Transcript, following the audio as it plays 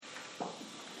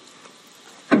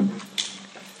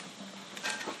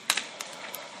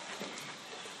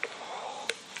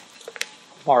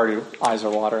Already, eyes are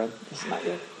watering. Isn't that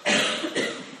good?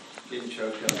 Getting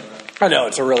choked up. I know,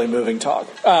 it's a really moving talk.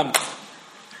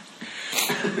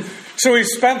 So we've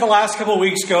spent the last couple of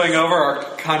weeks going over our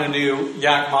kind of new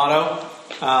Yak motto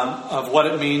of what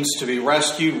it means to be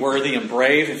rescued, worthy, and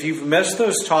brave. If you've missed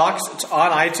those talks, it's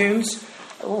on iTunes.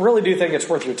 I really do think it's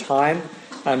worth your time,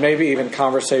 and maybe even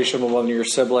conversation with one of your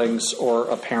siblings or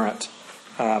a parent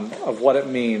of what it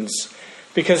means.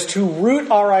 Because to root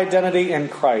our identity in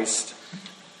Christ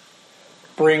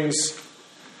brings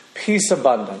peace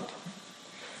abundant.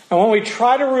 And when we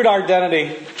try to root our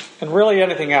identity in really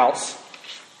anything else,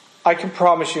 I can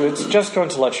promise you it's just going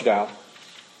to let you down.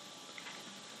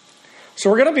 So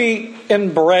we're going to be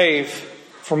in Brave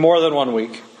for more than 1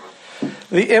 week.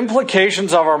 The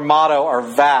implications of our motto are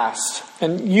vast.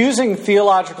 And using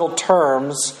theological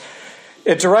terms,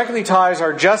 it directly ties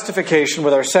our justification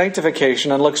with our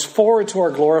sanctification and looks forward to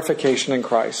our glorification in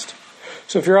Christ.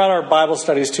 So if you're at our Bible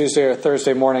studies Tuesday or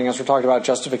Thursday morning as we're talking about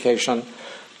justification,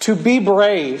 to be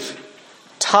brave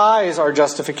ties our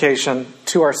justification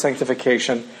to our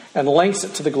sanctification and links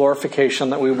it to the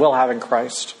glorification that we will have in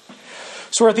Christ.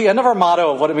 So we're at the end of our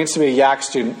motto of what it means to be a Yak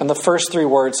student, and the first 3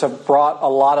 words have brought a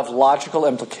lot of logical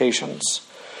implications.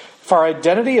 If our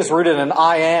identity is rooted in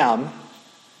I am,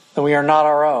 then we are not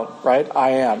our own, right?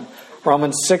 I am.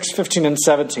 Romans 6:15 and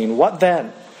 17. What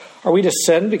then? Are we to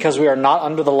sin because we are not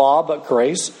under the law but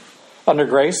under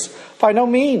grace? By no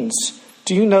means.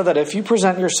 Do you know that if you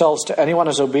present yourselves to anyone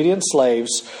as obedient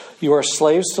slaves, you are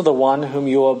slaves to the one whom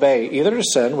you obey, either to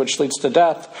sin, which leads to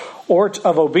death, or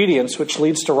of obedience, which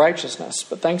leads to righteousness?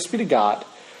 But thanks be to God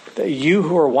that you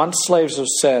who were once slaves of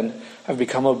sin have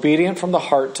become obedient from the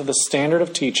heart to the standard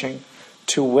of teaching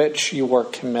to which you were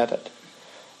committed.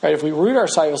 Right? If we root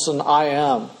ourselves in I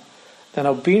am, then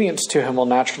obedience to him will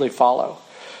naturally follow.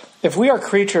 If we are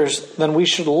creatures, then we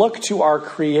should look to our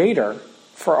Creator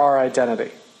for our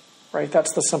identity. Right?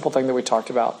 That's the simple thing that we talked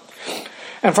about.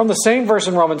 And from the same verse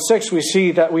in Romans 6, we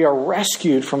see that we are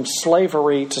rescued from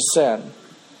slavery to sin.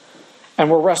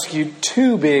 And we're rescued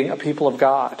to being a people of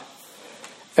God.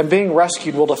 And being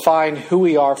rescued will define who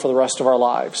we are for the rest of our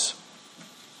lives.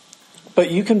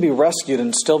 But you can be rescued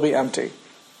and still be empty.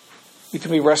 You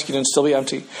can be rescued and still be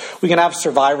empty. We can have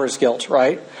survivor's guilt,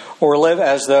 right? Or live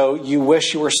as though you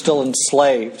wish you were still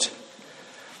enslaved.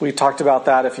 We talked about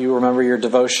that if you remember your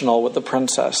devotional with the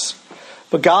princess.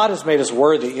 But God has made us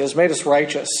worthy. He has made us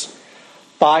righteous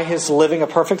by his living a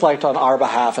perfect life on our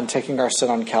behalf and taking our sin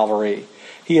on Calvary.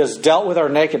 He has dealt with our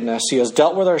nakedness. He has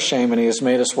dealt with our shame, and he has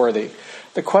made us worthy.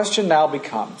 The question now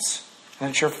becomes,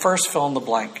 and it's your first fill in the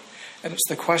blank, and it's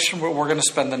the question we're going to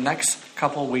spend the next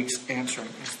couple of weeks answering,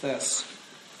 is this.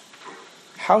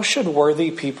 How should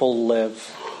worthy people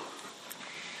live?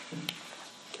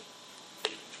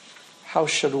 How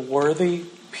should worthy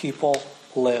people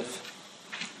live?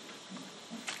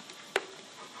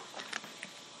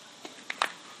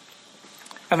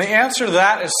 And the answer to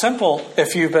that is simple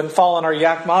if you've been following our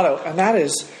Yak motto, and that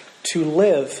is to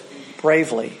live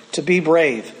bravely, to be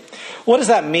brave. What does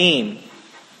that mean?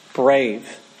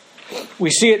 Brave. We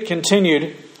see it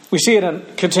continue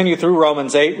through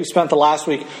Romans 8. We spent the last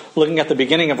week looking at the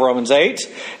beginning of Romans 8,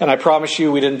 and I promise you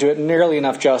we didn't do it nearly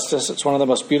enough justice. It's one of the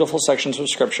most beautiful sections of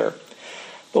Scripture.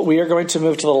 But we are going to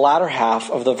move to the latter half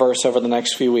of the verse over the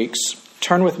next few weeks.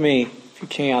 Turn with me, if you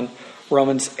can,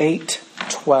 Romans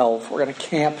 8:12. We're going to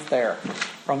camp there.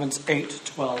 Romans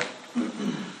 8:12.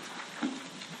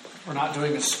 We're not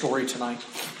doing a story tonight.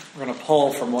 We're going to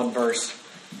pull from one verse.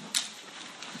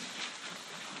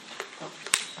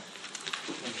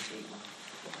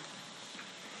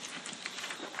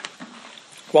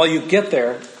 While you get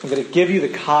there, I'm going to give you the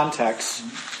context.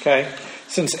 Okay?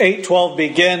 Since 8:12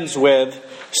 begins with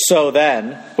so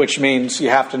then, which means you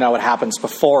have to know what happens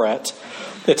before it,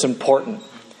 it's important.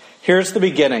 Here's the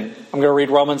beginning. I'm going to read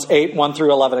Romans 8:1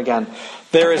 through 11 again.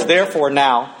 There is therefore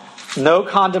now no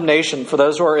condemnation for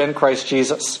those who are in Christ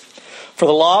Jesus. For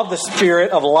the law of the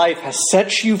Spirit of life has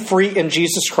set you free in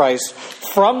Jesus Christ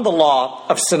from the law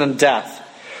of sin and death.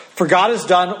 For God has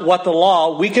done what the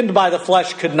law, weakened by the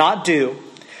flesh, could not do,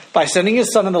 by sending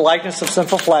his Son in the likeness of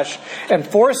sinful flesh. And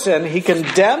for sin, he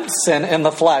condemned sin in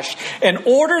the flesh, in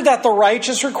order that the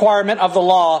righteous requirement of the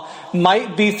law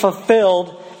might be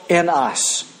fulfilled in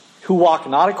us, who walk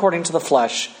not according to the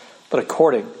flesh, but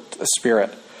according to the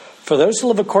Spirit. For those who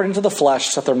live according to the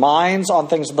flesh set their minds on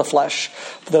things of the flesh.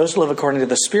 For those who live according to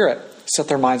the Spirit set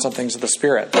their minds on things of the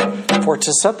Spirit. For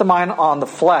to set the mind on the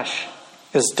flesh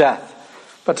is death,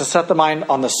 but to set the mind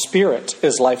on the Spirit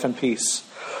is life and peace.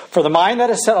 For the mind that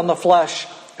is set on the flesh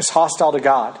is hostile to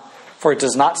God, for it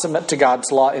does not submit to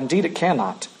God's law. Indeed, it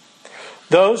cannot.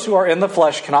 Those who are in the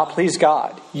flesh cannot please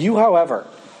God. You, however,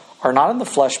 are not in the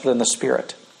flesh, but in the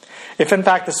Spirit. If in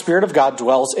fact the Spirit of God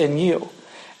dwells in you.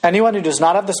 Anyone who does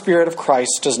not have the Spirit of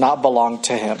Christ does not belong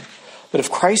to him. But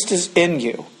if Christ is in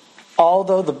you,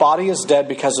 although the body is dead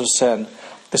because of sin,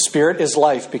 the Spirit is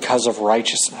life because of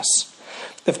righteousness.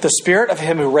 If the Spirit of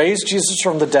him who raised Jesus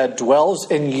from the dead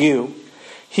dwells in you,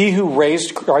 he who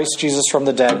raised Christ Jesus from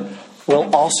the dead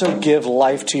will also give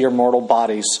life to your mortal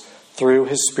bodies through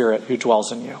his Spirit who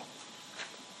dwells in you.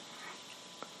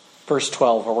 Verse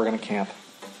 12, where we're going to camp.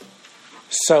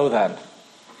 So then,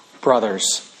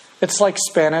 brothers. It's like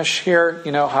Spanish here.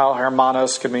 You know how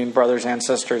hermanos can mean brothers and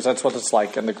sisters. That's what it's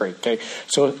like in the Greek. Okay?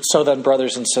 So then,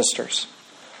 brothers and sisters.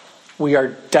 We are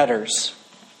debtors,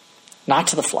 not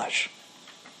to the flesh,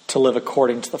 to live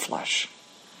according to the flesh.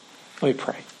 Let me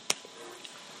pray.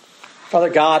 Father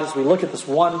God, as we look at this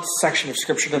one section of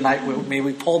Scripture tonight, may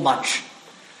we pull much,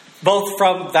 both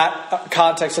from that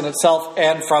context in itself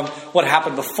and from what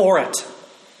happened before it.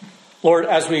 Lord,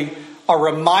 as we are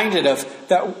reminded of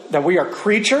that we are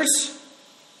creatures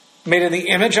made in the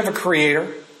image of a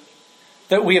creator,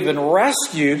 that we have been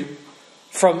rescued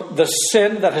from the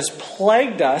sin that has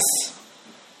plagued us,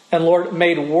 and Lord,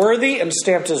 made worthy and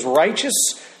stamped as righteous,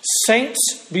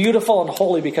 saints, beautiful and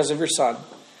holy because of your Son.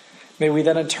 May we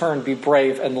then in turn be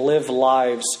brave and live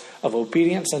lives of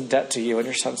obedience and debt to you in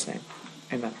your Son's name.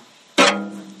 Amen.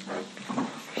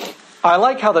 I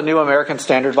like how the New American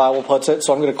Standard Bible puts it,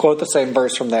 so I'm going to quote the same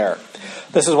verse from there.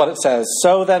 This is what it says.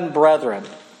 So then, brethren,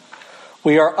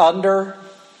 we are under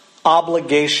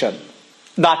obligation,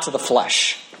 not to the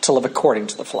flesh, to live according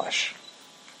to the flesh.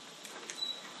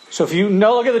 So if you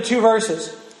look at the two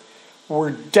verses, we're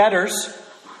debtors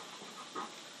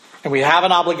and we have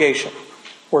an obligation.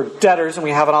 We're debtors and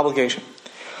we have an obligation.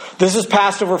 This is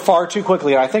passed over far too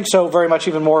quickly, and I think so very much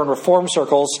even more in Reform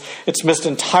circles, it's missed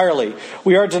entirely.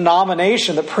 We are a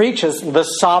denomination that preaches the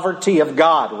sovereignty of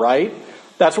God, right?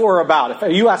 That's what we're about.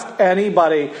 If you ask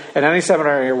anybody in any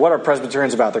seminary here, what are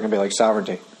Presbyterians about? They're going to be like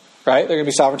sovereignty, right? They're going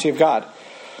to be sovereignty of God.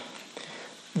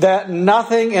 That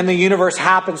nothing in the universe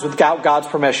happens without God's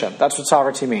permission. That's what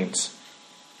sovereignty means.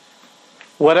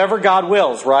 Whatever God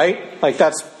wills, right? Like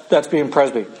that's being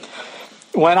Presby.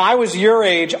 When I was your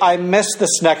age, I missed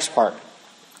this next part.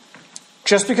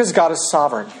 Just because God is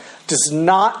sovereign does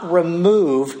not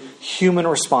remove human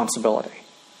responsibility.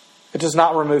 It does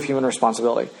not remove human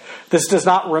responsibility. This does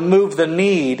not remove the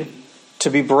need to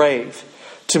be brave,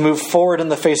 to move forward in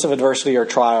the face of adversity or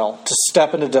trial, to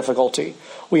step into difficulty.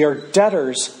 We are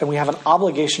debtors and we have an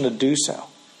obligation to do so.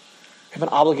 We have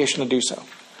an obligation to do so.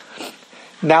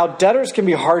 Now, debtors can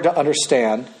be hard to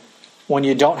understand when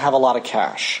you don't have a lot of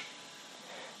cash.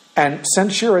 And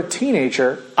since you're a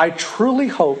teenager, I truly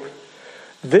hope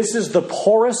this is the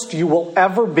poorest you will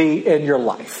ever be in your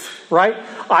life, right?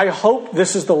 I hope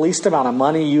this is the least amount of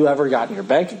money you ever got in your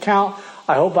bank account.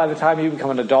 I hope by the time you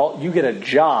become an adult, you get a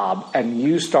job and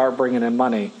you start bringing in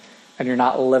money and you're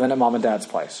not living at mom and dad's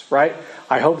place, right?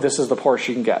 I hope this is the poorest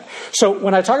you can get. So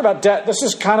when I talk about debt, this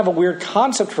is kind of a weird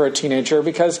concept for a teenager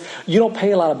because you don't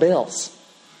pay a lot of bills,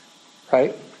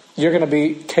 right? You're going to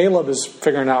be, Caleb is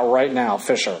figuring out right now,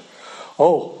 Fisher.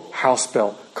 Oh, house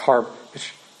bill, car.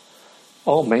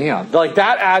 Oh man, like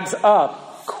that adds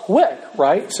up quick,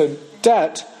 right? So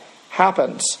debt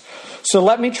happens. So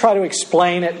let me try to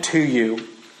explain it to you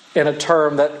in a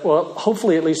term that will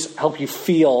hopefully at least help you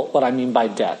feel what I mean by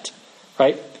debt,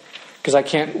 right? Because I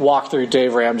can't walk through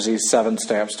Dave Ramsey's 7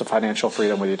 steps to financial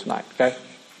freedom with you tonight, okay?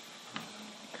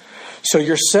 So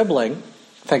your sibling,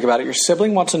 think about it, your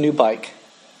sibling wants a new bike,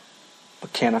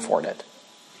 but can't afford it.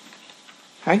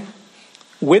 Okay?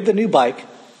 With the new bike,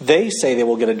 they say they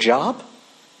will get a job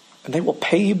and they will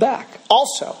pay you back.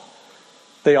 Also,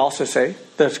 they also say,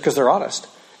 that because they're honest,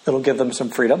 it'll give them some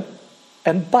freedom.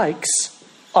 And bikes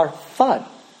are fun.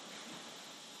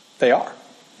 They are.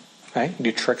 Right? You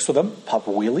do tricks with them, pop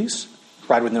wheelies,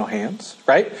 ride with no hands,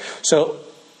 right? So,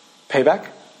 payback,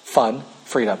 fun,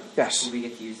 freedom. Yes? Will we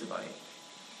get to use the bike?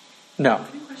 No.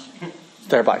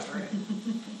 Their bike.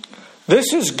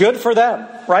 This is good for them,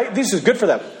 right? This is good for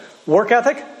them. Work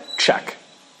ethic? Check.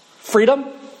 Freedom?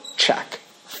 Check.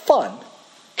 Fun?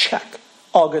 Check.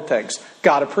 All good things.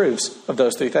 God approves of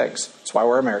those 3 things. That's why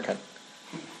we're American.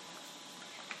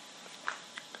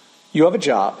 You have a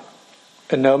job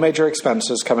and no major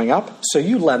expenses coming up, so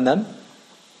you lend them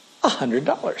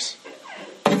 $100.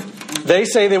 They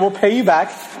say they will pay you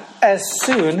back as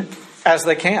soon as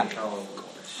they can.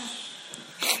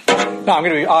 Now, I'm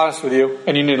going to be honest with you,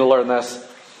 and you need to learn this.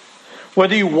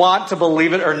 Whether you want to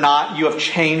believe it or not, you have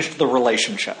changed the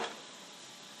relationship.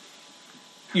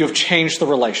 You have changed the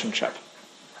relationship.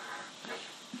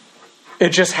 It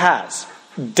just has.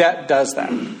 Debt does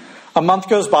that. A month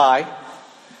goes by,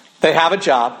 they have a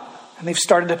job, and they've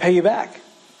started to pay you back.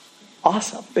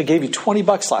 Awesome. They gave you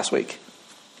 $20 last week.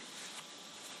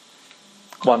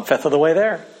 1/5 of the way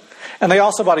there. And they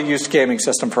also bought a used gaming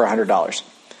system for $100.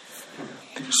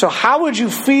 So how would you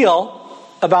feel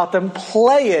about them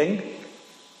playing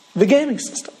the gaming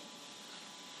system?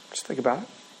 Just think about it.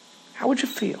 How would you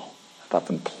feel about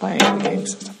them playing the gaming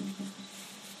system?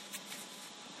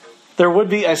 There would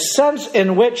be a sense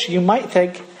in which you might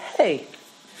think, hey,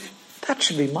 that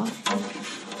should be mine.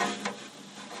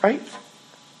 Right?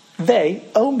 They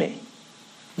owe me.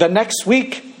 The next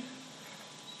week,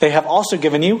 they have also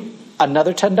given you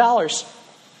another $10.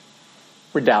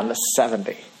 We're down to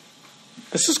 $70.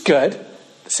 This is good.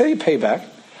 Say you pay back.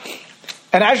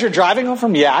 And as you're driving home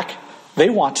from Yak, they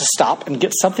want to stop and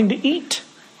get something to eat.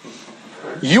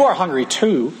 You are hungry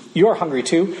too.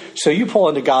 So you pull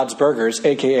into God's Burgers,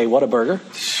 aka What a Burger.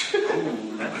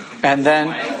 And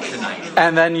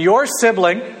then your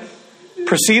sibling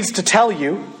proceeds to tell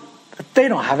you that they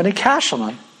don't have any cash on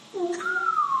them.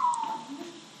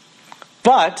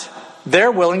 But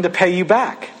they're willing to pay you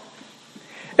back.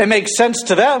 It makes sense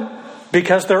to them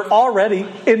because they're already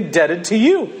indebted to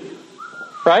you.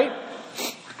 Right?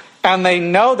 And they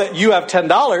know that you have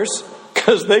 $10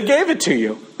 because they gave it to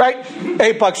you. Right?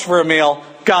 $8 for a meal.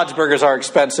 God's Burgers are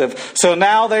expensive. So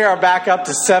now they are back up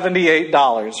to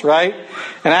 $78, right?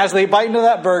 And as they bite into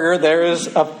that burger, there is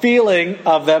a feeling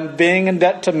of them being in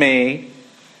debt to me.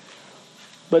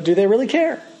 But do they really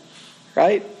care?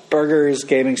 Right? Burgers,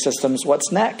 gaming systems,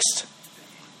 what's next?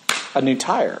 A new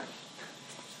tire.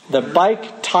 The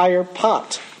bike tire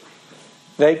pot.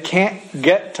 They can't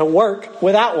get to work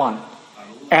without one.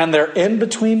 And they're in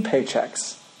between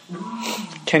paychecks.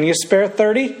 Can you spare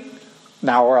 30?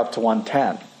 Now we're up to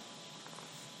 110.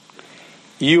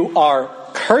 You are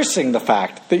cursing the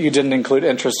fact that you didn't include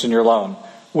interest in your loan,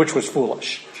 which was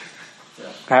foolish.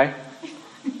 Okay?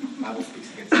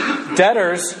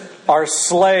 Debtors are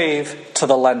slave to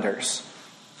the lenders.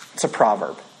 It's a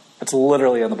proverb. It's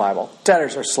literally in the Bible.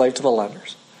 Debtors are slave to the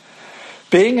lenders.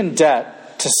 Being in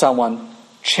debt to someone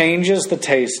changes the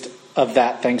taste of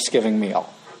that Thanksgiving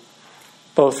meal,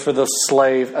 both for the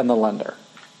slave and the lender.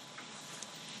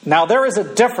 Now, there is a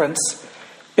difference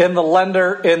in the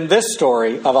lender in this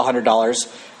story of $100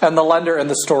 and the lender in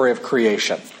the story of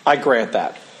creation. I grant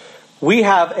that. We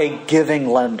have a giving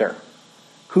lender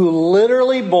who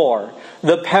literally bore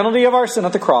the penalty of our sin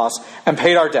at the cross and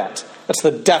paid our debt. That's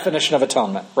the definition of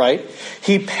atonement, right?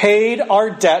 He paid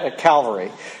our debt at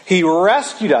Calvary. He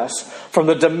rescued us from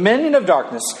the dominion of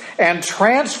darkness and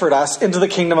transferred us into the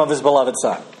kingdom of his beloved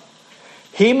Son.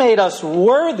 He made us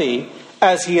worthy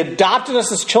as he adopted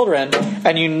us as children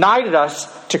and united us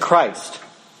to Christ.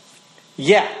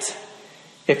 Yet,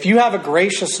 if you have a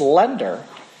gracious lender,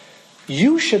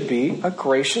 you should be a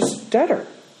gracious debtor.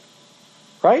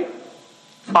 Right?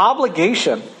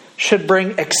 Obligation should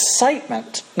bring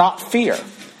excitement, not fear.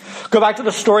 Go back to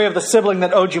the story of the sibling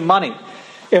that owed you money.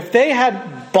 If they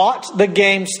had bought the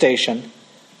game station,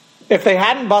 if they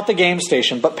hadn't bought the game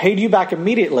station but paid you back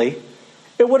immediately,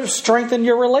 it would have strengthened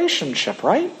your relationship,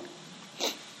 right?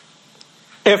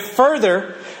 If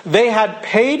further, they had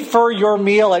paid for your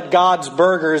meal at God's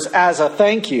Burgers as a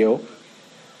thank you,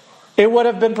 it would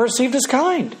have been perceived as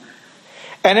kind.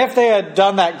 And if they had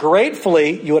done that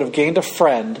gratefully, you would have gained a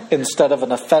friend instead of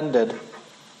offended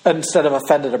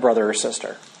a brother or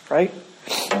sister, right?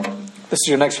 This is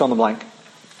your next fill in the blank.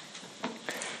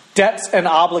 Debts and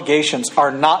obligations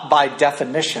are not by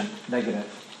definition negative.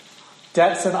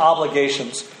 Debts and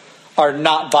obligations are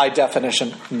not by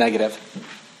definition negative.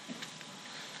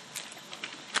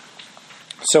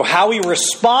 So how we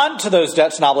respond to those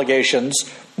debts and obligations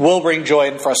will bring joy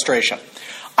and frustration.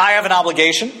 I have an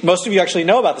obligation, most of you actually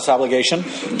know about this obligation,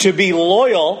 to be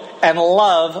loyal and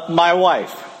love my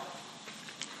wife.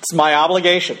 It's my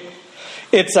obligation.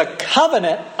 It's a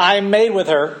covenant I made with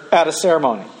her at a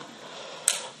ceremony.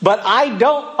 But I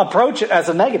don't approach it as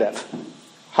a negative.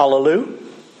 Hallelujah.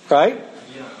 Right?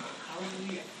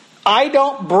 I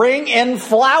don't bring in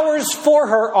flowers for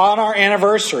her on our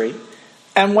anniversary.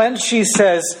 And when she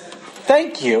says,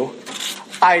 thank you,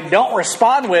 I don't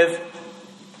respond with,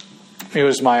 it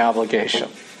was my obligation.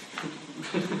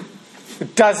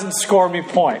 It doesn't score me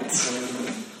points.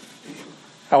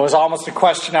 That was almost a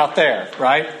question out there,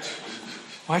 right?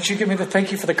 Why don't you give me the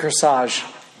thank you for the corsage?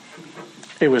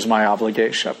 It was my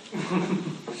obligation.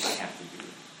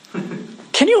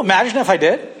 Can you imagine if I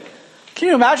did? Can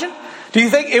you imagine? Do you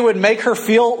think it would make her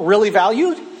feel really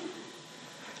valued?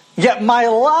 Yet my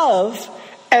love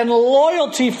And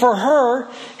loyalty for her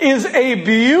is a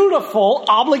beautiful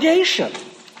obligation.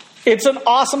 It's an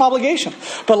awesome obligation.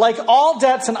 But like all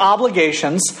debts and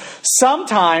obligations,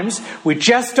 sometimes we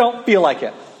just don't feel like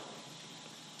it.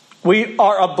 We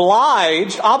are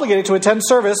obligated to attend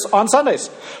service on Sundays.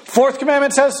 Fourth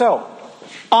commandment says so.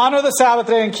 Honor the Sabbath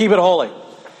day and keep it holy.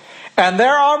 And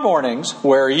there are mornings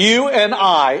where you and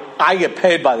I get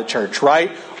paid by the church,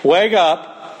 right? Wake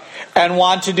up and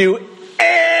want to do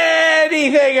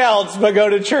anything else but go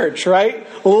to church, right?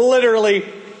 Literally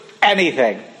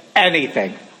anything.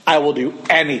 Anything. I will do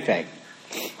anything.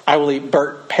 I will eat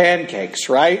burnt pancakes,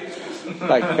 right?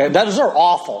 Like, those are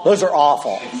awful. Those are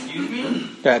awful. Excuse me?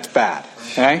 That's bad.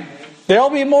 Okay? There'll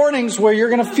be mornings where you're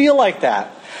going to feel like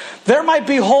that. There might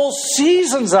be whole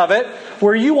seasons of it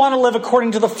where you want to live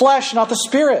according to the flesh, not the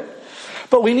spirit.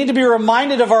 But we need to be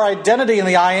reminded of our identity in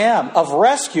the I am, of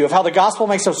rescue, of how the gospel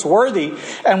makes us worthy.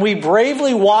 And we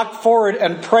bravely walk forward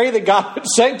and pray that God would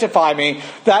sanctify me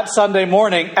that Sunday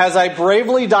morning as I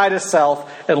bravely die to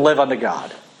self and live unto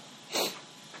God.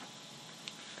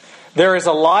 There is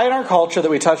a lie in our culture that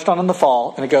we touched on in the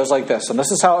fall, and it goes like this. And this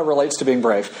is how it relates to being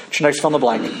brave. Put your next fill in the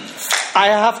blank. I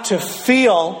have to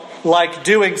feel like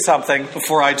doing something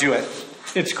before I do it.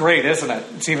 It's great, isn't it?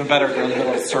 It's even better during the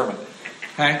middle of the sermon.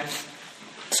 Okay?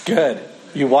 It's good.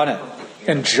 You want it.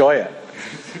 Enjoy it.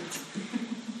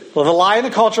 Well, the lie in the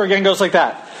culture again goes like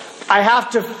that. I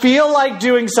have to feel like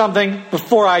doing something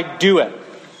before I do it.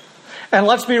 And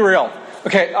let's be real.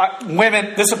 Okay,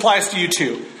 women, this applies to you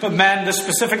too. But men, this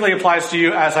specifically applies to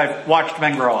you as I've watched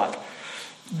men grow up.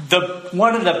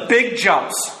 One of the big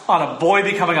jumps on a boy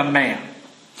becoming a man.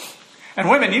 And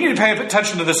women, you need to pay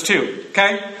attention to this too,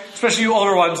 okay? Especially you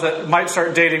older ones that might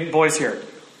start dating boys here.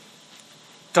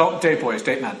 Don't date boys,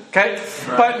 date men, okay?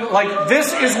 Right. But like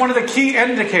this is one of the key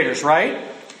indicators, right?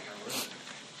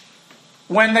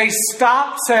 When they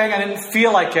stop saying, I didn't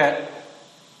feel like it.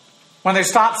 When they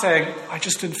stop saying, I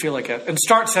just didn't feel like it, and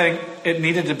start saying, it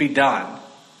needed to be done,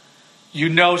 you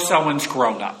know someone's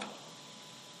grown up.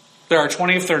 There are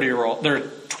 20 or 30-year-olds, there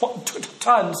are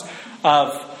tons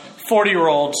of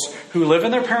 40-year-olds who live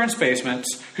in their parents'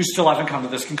 basements who still haven't come to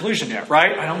this conclusion yet,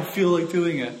 right? I don't feel like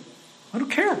doing it. I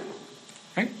don't care.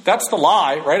 Right? That's the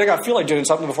lie, right? I got to feel like doing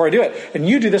something before I do it. And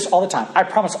you do this all the time. I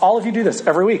promise all of you do this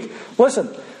every week. Listen,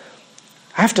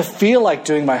 I have to feel like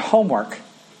doing my homework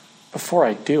before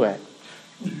I do it.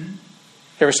 You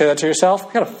ever say that to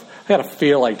yourself? I gotta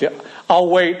feel like it. I'll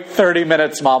wait 30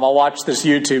 minutes, Mom. I'll watch this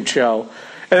YouTube show.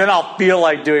 And then I'll feel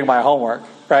like doing my homework,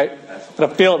 right? And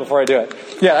I'll feel it before I do it.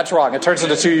 Yeah, that's wrong. It turns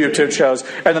into 2 YouTube shows.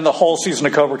 And then the whole season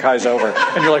of Cobra Kai is over.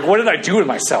 And you're like, what did I do to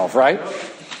myself, right?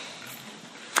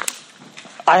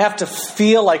 I have to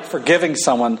feel like forgiving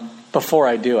someone before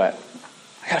I do it.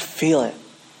 I gotta feel it.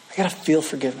 I gotta feel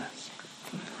forgiveness.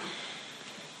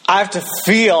 I have to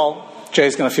feel,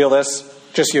 Jay's gonna feel this,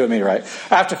 just you and me, right?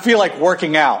 I have to feel like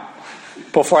working out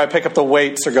before I pick up the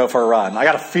weights or go for a run. I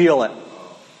gotta feel it.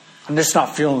 I'm just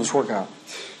not feeling this workout,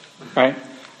 right?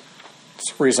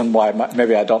 It's the reason why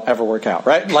maybe I don't ever work out,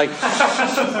 right? Like,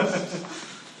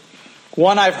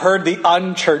 one I've heard the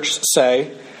unchurched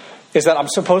say is that I'm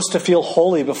supposed to feel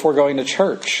holy before going to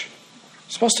church. I'm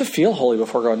supposed to feel holy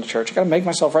before going to church. I've got to make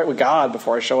myself right with God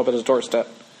before I show up at his doorstep.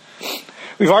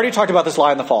 We've already talked about this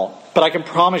lie in the fall, but I can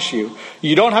promise you,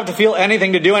 you don't have to feel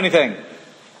anything to do anything.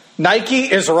 Nike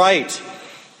is right.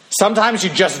 Sometimes you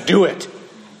just do it,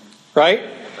 right?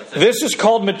 This is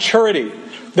called maturity.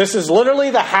 This is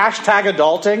literally the hashtag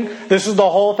adulting. This is the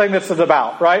whole thing that's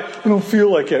about, right? I don't feel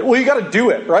like it. Well, you got to do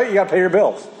it, right? You got to pay your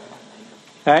bills.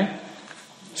 Okay?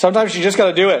 Sometimes you just got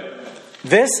to do it.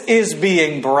 This is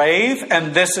being brave,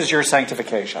 and this is your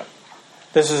sanctification.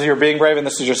 This is your being brave, and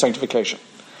this is your sanctification.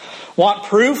 Want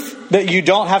proof that you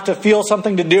don't have to feel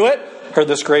something to do it? Heard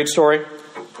this great story?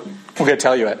 I'm going to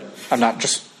tell you it. I'm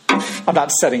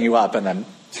not setting you up and then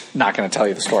not going to tell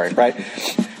you the story, right?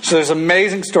 So there's an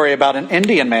amazing story about an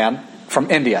Indian man from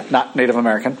India, not Native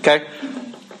American, okay?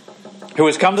 Who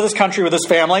has come to this country with his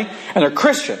family, and they're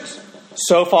Christians.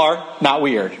 So far, not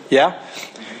weird, yeah?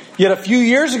 Yet a few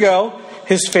years ago,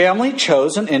 his family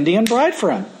chose an Indian bride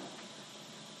for him.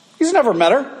 He's never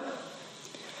met her.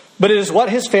 But it is what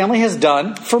his family has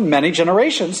done for many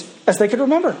generations, as they could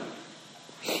remember.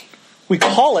 We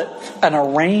call it an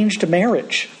arranged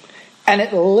marriage. And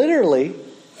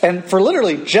for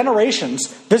literally generations,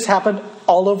 this happened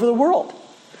all over the world.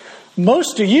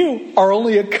 Most of you are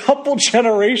only a couple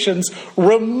generations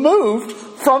removed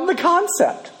from the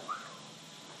concept.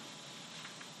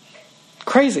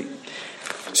 Crazy.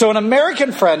 So an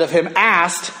American friend of him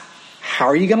asked, how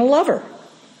are you going to love her?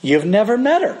 You've never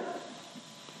met her.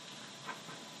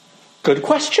 Good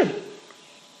question.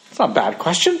 not a bad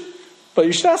question, but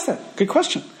you should ask that. Good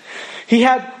question. He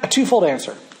had a twofold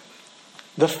answer.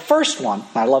 The first one,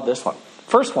 and I love this one.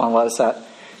 First one was that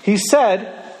he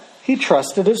said he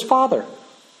trusted his father.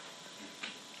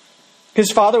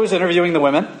 His father was interviewing the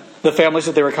women, the families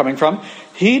that they were coming from.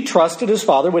 He trusted his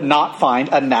father would not find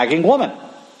a nagging woman.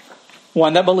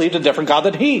 One that believed a different God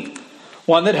than he.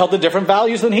 One that held the different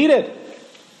values than he did.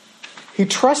 He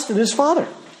trusted his father.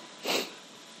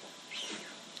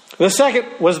 The second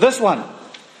was this one.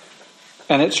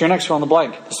 And it's your next fill in the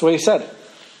blank. This is what he said.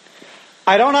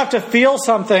 I don't have to feel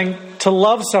something to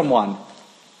love someone.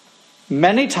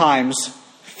 Many times,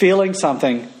 feeling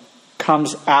something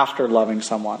comes after loving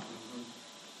someone.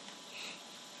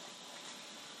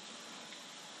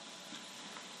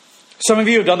 Some of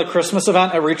you have done the Christmas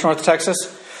event at Reach North Texas.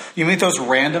 You meet those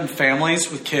random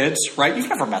families with kids, right? You've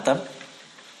never met them.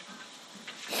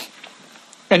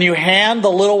 And you hand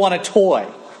the little one a toy,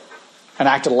 an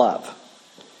act of love.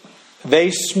 They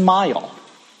smile.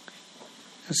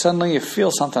 And suddenly you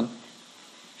feel something.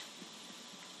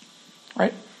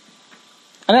 Right?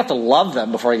 I didn't have to love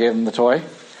them before I gave them the toy.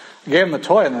 I gave them the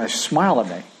toy and then they smiled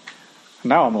at me. And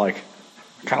now I'm like,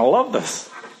 I kind of love this.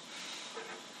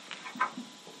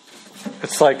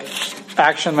 It's like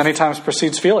action many times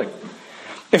precedes feeling.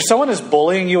 If someone is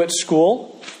bullying you at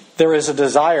school, there is a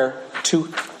desire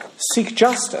to seek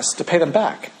justice, to pay them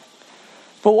back.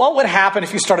 But what would happen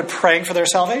if you started praying for their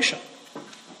salvation?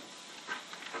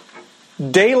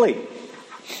 Daily.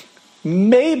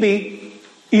 Maybe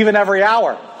even every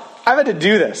hour. I've had to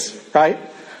do this, right?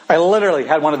 I literally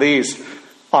had one of these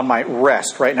on my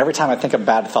wrist, right? And every time I think a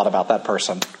bad thought about that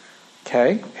person.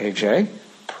 Okay, AJ,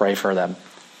 pray for them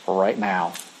right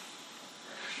now.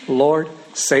 Lord,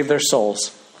 save their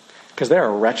souls. Because they're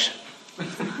a wretch.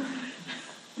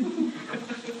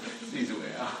 Easy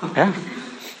way out. Yeah.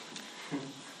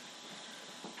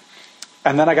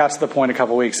 And then I got to the point a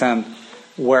couple weeks in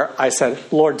where I said,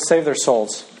 Lord, save their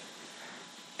souls.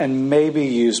 And maybe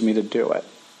use me to do it.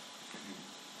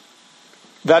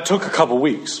 That took a couple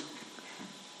weeks.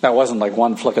 That wasn't like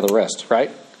one flick of the wrist,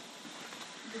 right?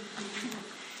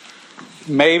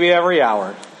 Maybe every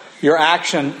hour. Your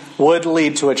action would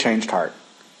lead to a changed heart.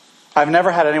 I've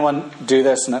never had anyone do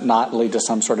this and it not lead to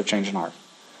some sort of change in heart.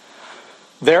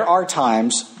 There are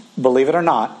times, believe it or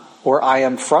not, where I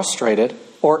am frustrated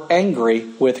or angry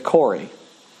with Corey.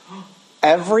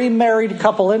 Every married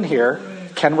couple in here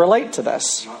can relate to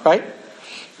this, right?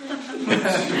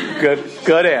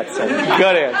 Good answer.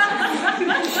 Good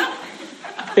answer.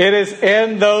 It is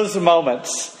in those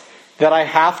moments that I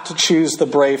have to choose the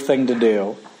brave thing to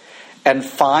do and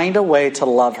find a way to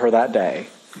love her that day.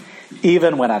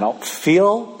 Even when I don't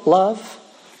feel love,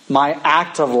 my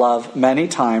act of love many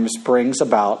times brings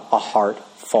about a heart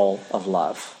full of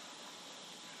love.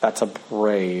 That's a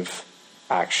brave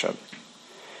action.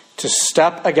 To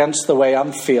step against the way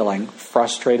I'm feeling,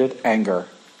 frustrated anger.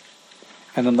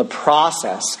 And in the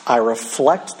process, I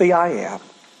reflect the I am.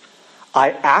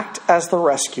 I act as the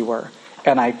rescuer,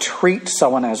 and I treat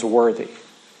someone as worthy.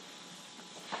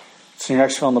 So your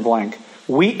next fill in the blank.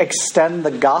 We extend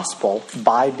the gospel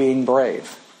by being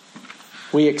brave.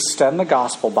 We extend the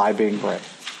gospel by being brave.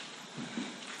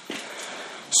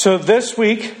 So this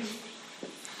week,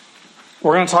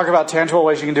 we're going to talk about tangible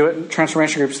ways you can do it in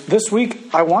transformation groups. This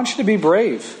week, I want you to be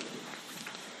brave.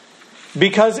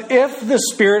 Because if the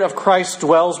Spirit of Christ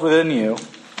dwells within you,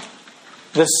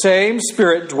 the same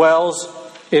Spirit dwells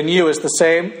in you as the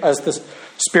same as the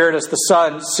Spirit as the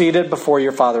Son seated before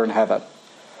your Father in heaven.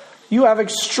 You have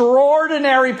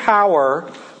extraordinary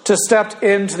power to step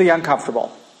into the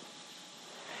uncomfortable.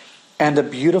 And a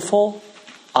beautiful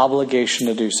obligation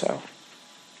to do so.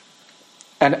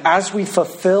 And as we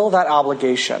fulfill that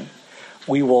obligation,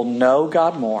 we will know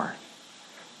God more,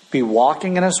 be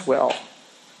walking in His will,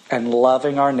 and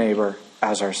loving our neighbor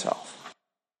as ourselves.